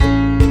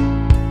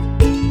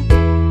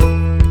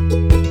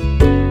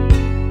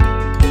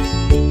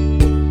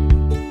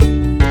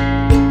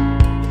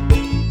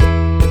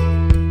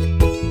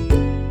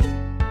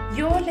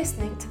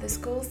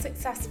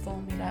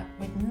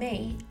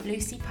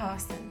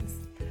lessons.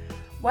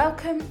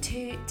 Welcome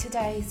to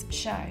today's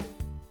show.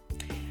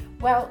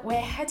 Well, we're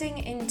heading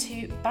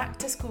into back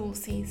to school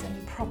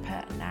season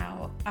proper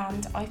now,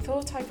 and I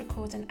thought I'd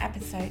record an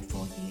episode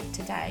for you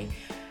today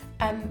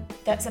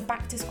that's a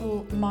back to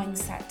school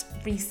mindset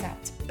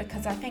reset,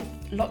 because I think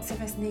lots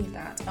of us need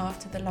that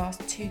after the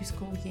last 2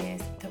 school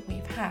years that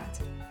we've had.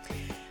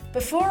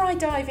 Before I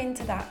dive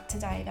into that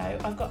today though,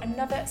 I've got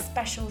another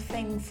special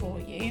thing for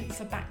you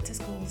for back to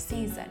school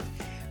season,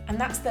 and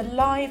that's the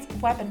live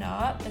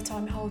webinar that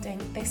I'm holding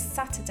this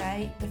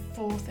Saturday, the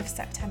 4th of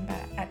September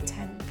at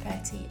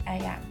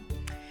 10:30am.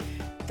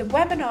 The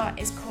webinar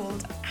is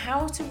called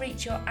How to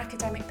Reach Your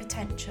Academic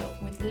Potential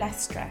with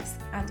Less Stress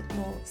and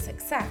More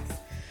Success.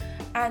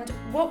 And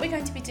what we're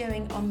going to be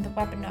doing on the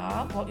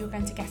webinar, what you're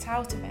going to get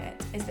out of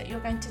it, is that you're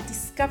going to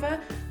discover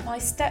my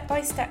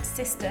step-by-step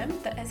system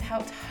that has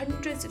helped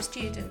hundreds of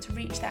students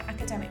reach their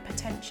academic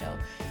potential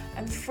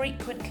and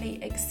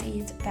frequently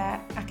exceed their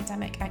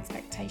academic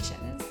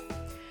expectations.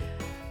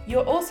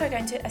 You're also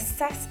going to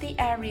assess the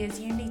areas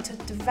you need to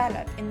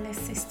develop in this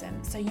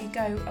system so you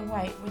go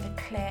away with a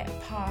clear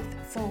path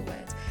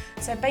forward.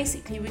 So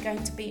basically we're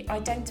going to be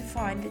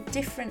identifying the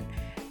different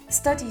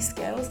study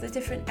skills, the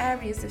different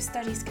areas of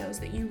study skills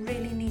that you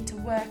really need to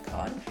work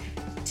on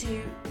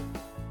to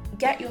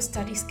get your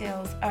study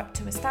skills up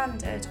to a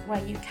standard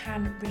where you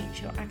can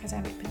reach your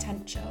academic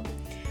potential.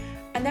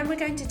 And then we're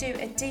going to do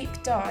a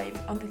deep dive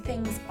on the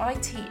things I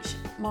teach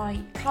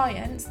my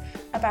clients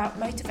about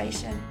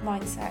motivation,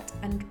 mindset,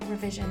 and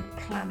revision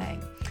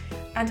planning.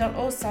 And I'll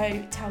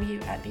also tell you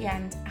at the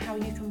end how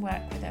you can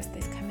work with us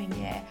this coming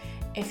year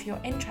if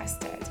you're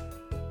interested.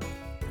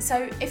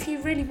 So if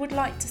you really would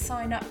like to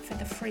sign up for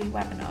the free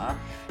webinar,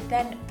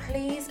 then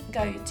please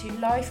go to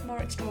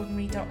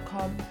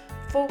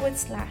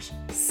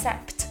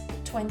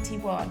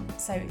lifemoreextraordinary.com/SEPT21,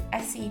 so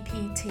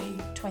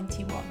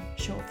SEPT21,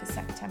 short for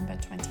September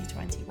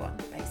 2021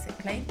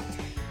 basically.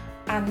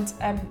 And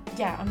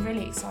I'm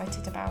really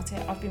excited about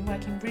it. I've been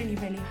working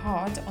really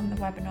hard on the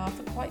webinar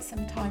for quite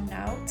some time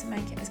now to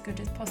make it as good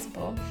as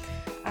possible,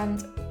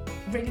 and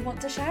really want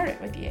to share it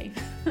with you.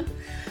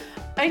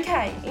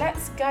 Okay,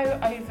 let's go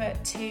over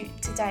to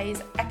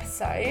today's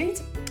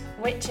episode,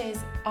 which is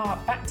our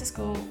back to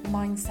school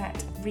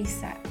mindset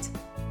reset.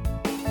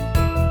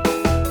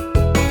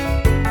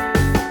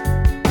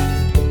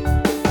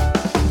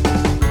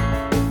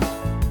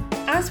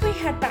 As we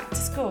head back to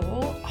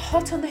school,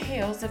 hot on the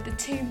heels of the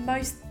 2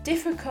 most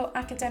difficult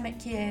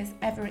academic years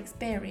ever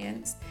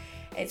experienced,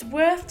 it's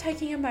worth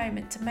taking a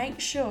moment to make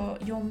sure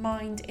your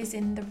mind is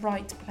in the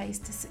right place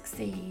to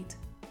succeed.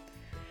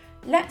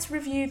 Let's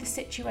review the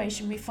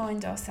situation we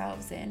find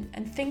ourselves in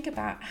and think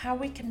about how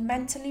we can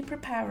mentally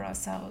prepare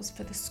ourselves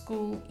for the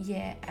school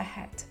year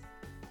ahead.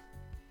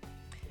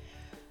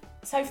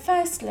 So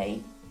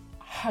firstly,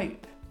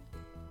 hope.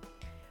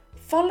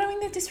 Following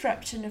the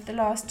disruption of the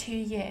last 2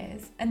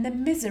 years and the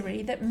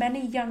misery that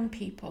many young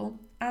people,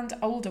 and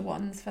older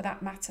ones for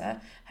that matter,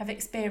 have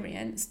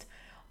experienced,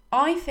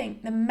 I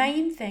think the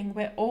main thing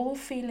we're all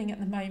feeling at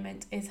the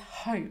moment is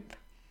hope.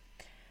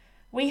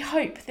 We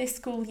hope this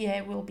school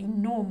year will be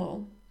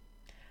normal.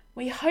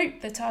 We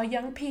hope that our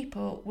young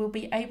people will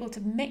be able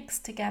to mix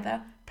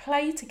together,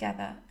 play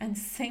together, and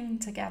sing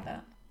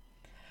together.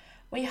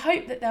 We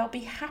hope that they'll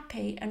be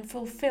happy and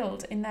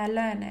fulfilled in their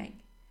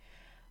learning.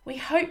 We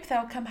hope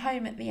they'll come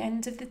home at the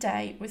end of the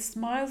day with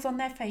smiles on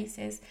their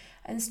faces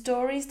and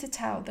stories to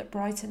tell that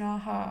brighten our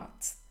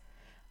hearts.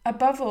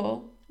 Above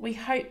all, we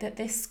hope that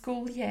this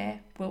school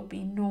year will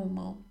be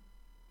normal.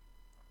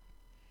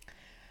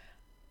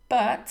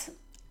 But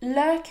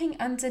lurking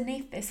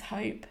underneath this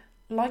hope,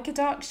 like a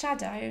dark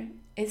shadow,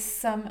 is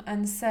some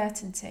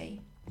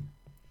uncertainty.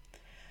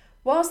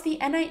 Whilst the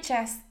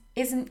NHS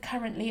isn't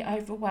currently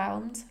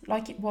overwhelmed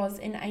like it was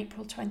in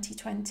April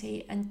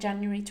 2020 and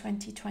January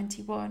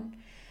 2021,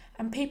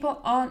 and people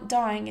aren't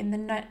dying in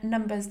the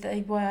numbers they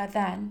were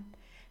then,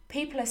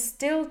 people are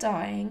still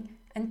dying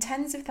and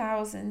tens of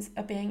thousands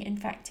are being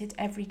infected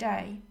every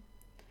day.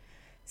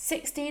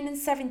 16 and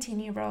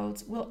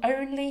 17-year-olds will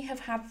only have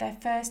had their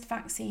first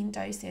vaccine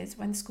doses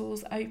when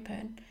schools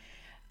open,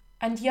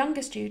 and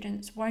younger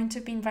students won't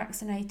have been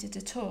vaccinated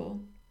at all.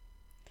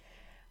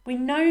 We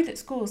know that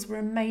schools were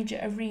a major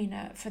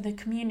arena for the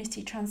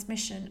community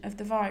transmission of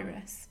the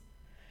virus.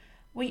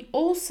 We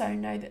also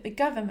know that the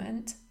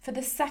government, for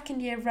the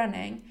 2nd year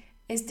running,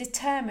 is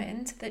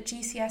determined that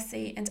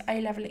GCSE and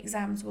A-level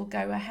exams will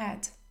go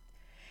ahead.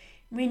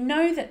 We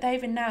know that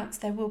they've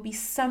announced there will be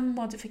some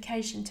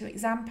modification to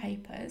exam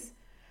papers,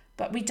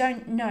 but we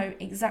don't know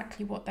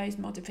exactly what those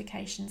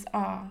modifications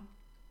are.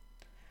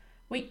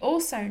 We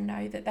also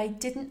know that they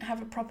didn't have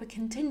a proper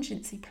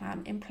contingency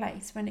plan in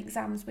place when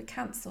exams were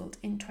cancelled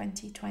in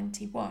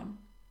 2021.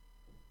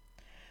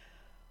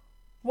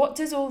 What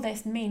does all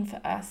this mean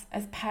for us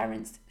as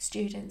parents,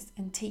 students,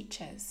 and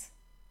teachers?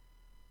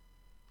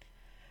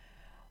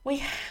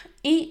 We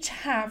each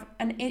have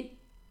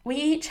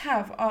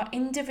our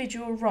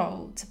individual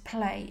role to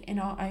play in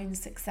our own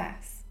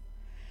success.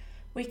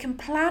 We can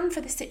plan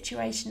for the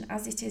situation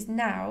as it is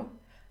now,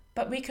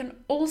 but we can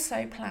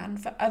also plan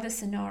for other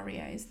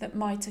scenarios that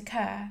might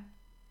occur.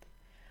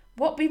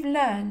 What we've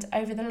learned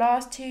over the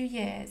last 2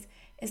 years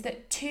is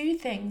that 2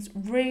 things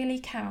really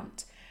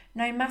count,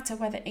 no matter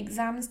whether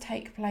exams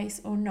take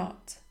place or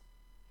not.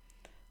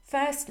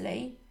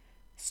 Firstly,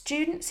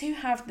 students who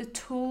have the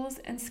tools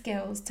and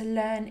skills to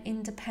learn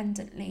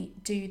independently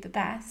do the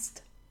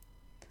best.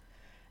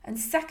 And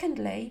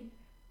secondly,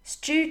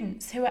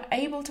 students who are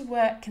able to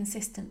work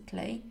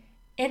consistently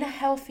in a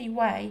healthy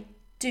way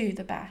do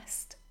the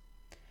best.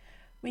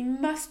 We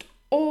must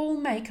all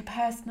make a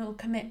personal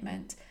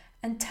commitment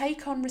and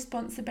take on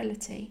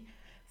responsibility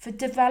for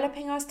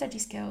developing our study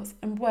skills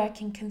and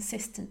working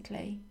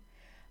consistently.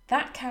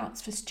 That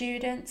counts for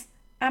students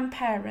and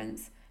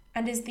parents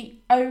and is the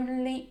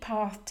only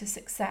path to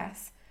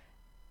success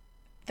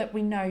that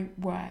we know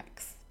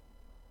works.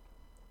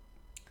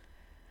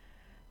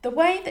 The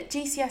way that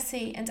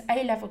GCSE and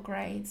A-level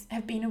grades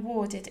have been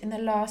awarded in the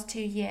last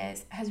 2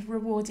 years has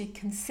rewarded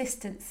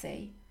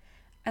consistency.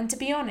 And to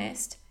be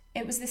honest,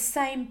 it was the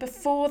same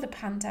before the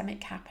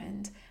pandemic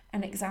happened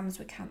and exams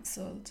were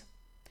cancelled.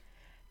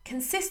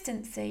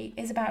 Consistency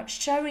is about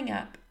showing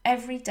up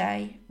every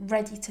day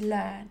ready to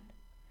learn.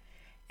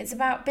 It's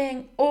about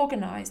being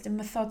organised and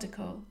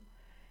methodical.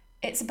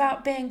 It's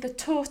about being the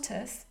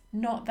tortoise,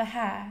 not the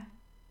hare.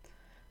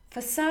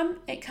 For some,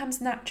 it comes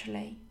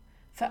naturally.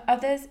 For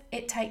others,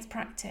 it takes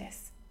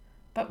practice.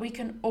 But we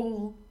can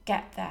all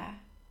get there.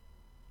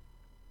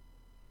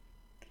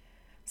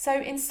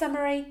 So in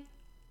summary,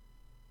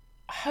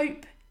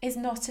 hope is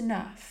not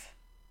enough.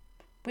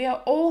 We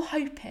are all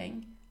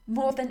hoping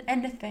more than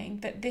anything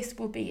that this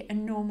will be a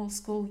normal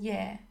school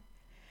year.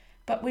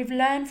 But we've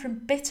learned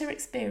from bitter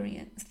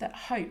experience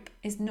that hope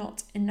is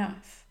not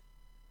enough.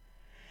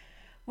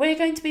 We're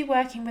going to be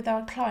working with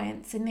our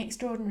clients in the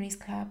Extraordinaries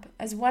Club,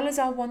 as well as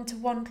our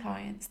one-to-one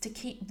clients, to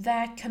keep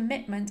their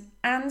commitment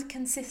and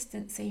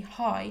consistency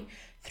high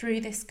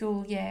through this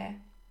school year.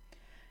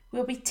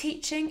 We'll be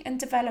teaching and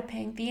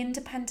developing the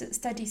independent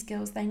study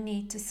skills they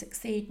need to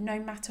succeed no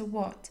matter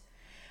what,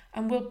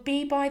 and we'll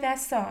be by their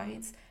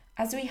sides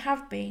as we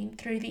have been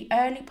through the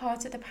early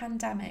part of the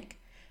pandemic,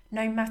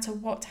 no matter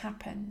what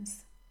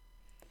happens.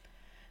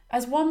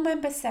 As one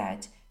member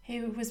said,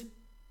 who was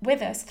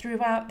with us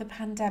throughout the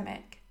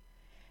pandemic,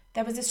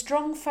 there was a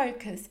strong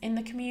focus in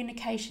the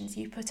communications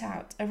you put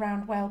out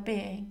around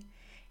well-being.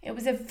 It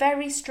was a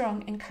very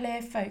strong and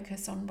clear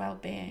focus on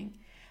well-being,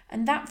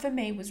 and that for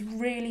me was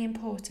really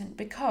important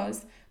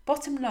because,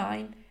 bottom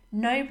line,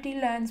 nobody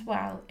learns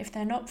well if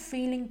they're not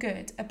feeling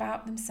good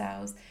about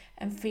themselves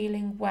and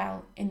feeling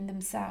well in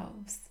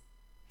themselves.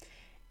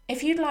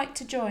 If you'd like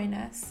to join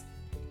us,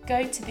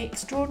 go to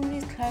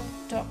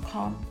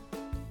theextraordinariesclub.com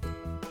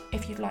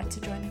if you'd like to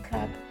join the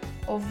club,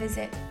 or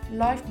visit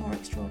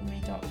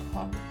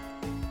lifemoreextraordinary.com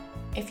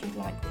if you'd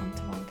like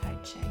one-to-one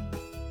coaching.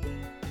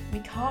 We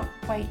can't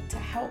wait to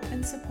help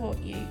and support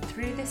you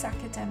through this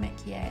academic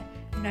year,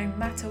 no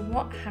matter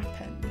what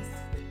happens.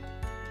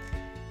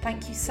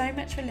 Thank you so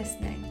much for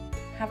listening.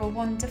 Have a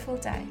wonderful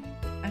day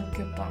and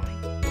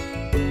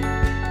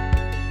goodbye.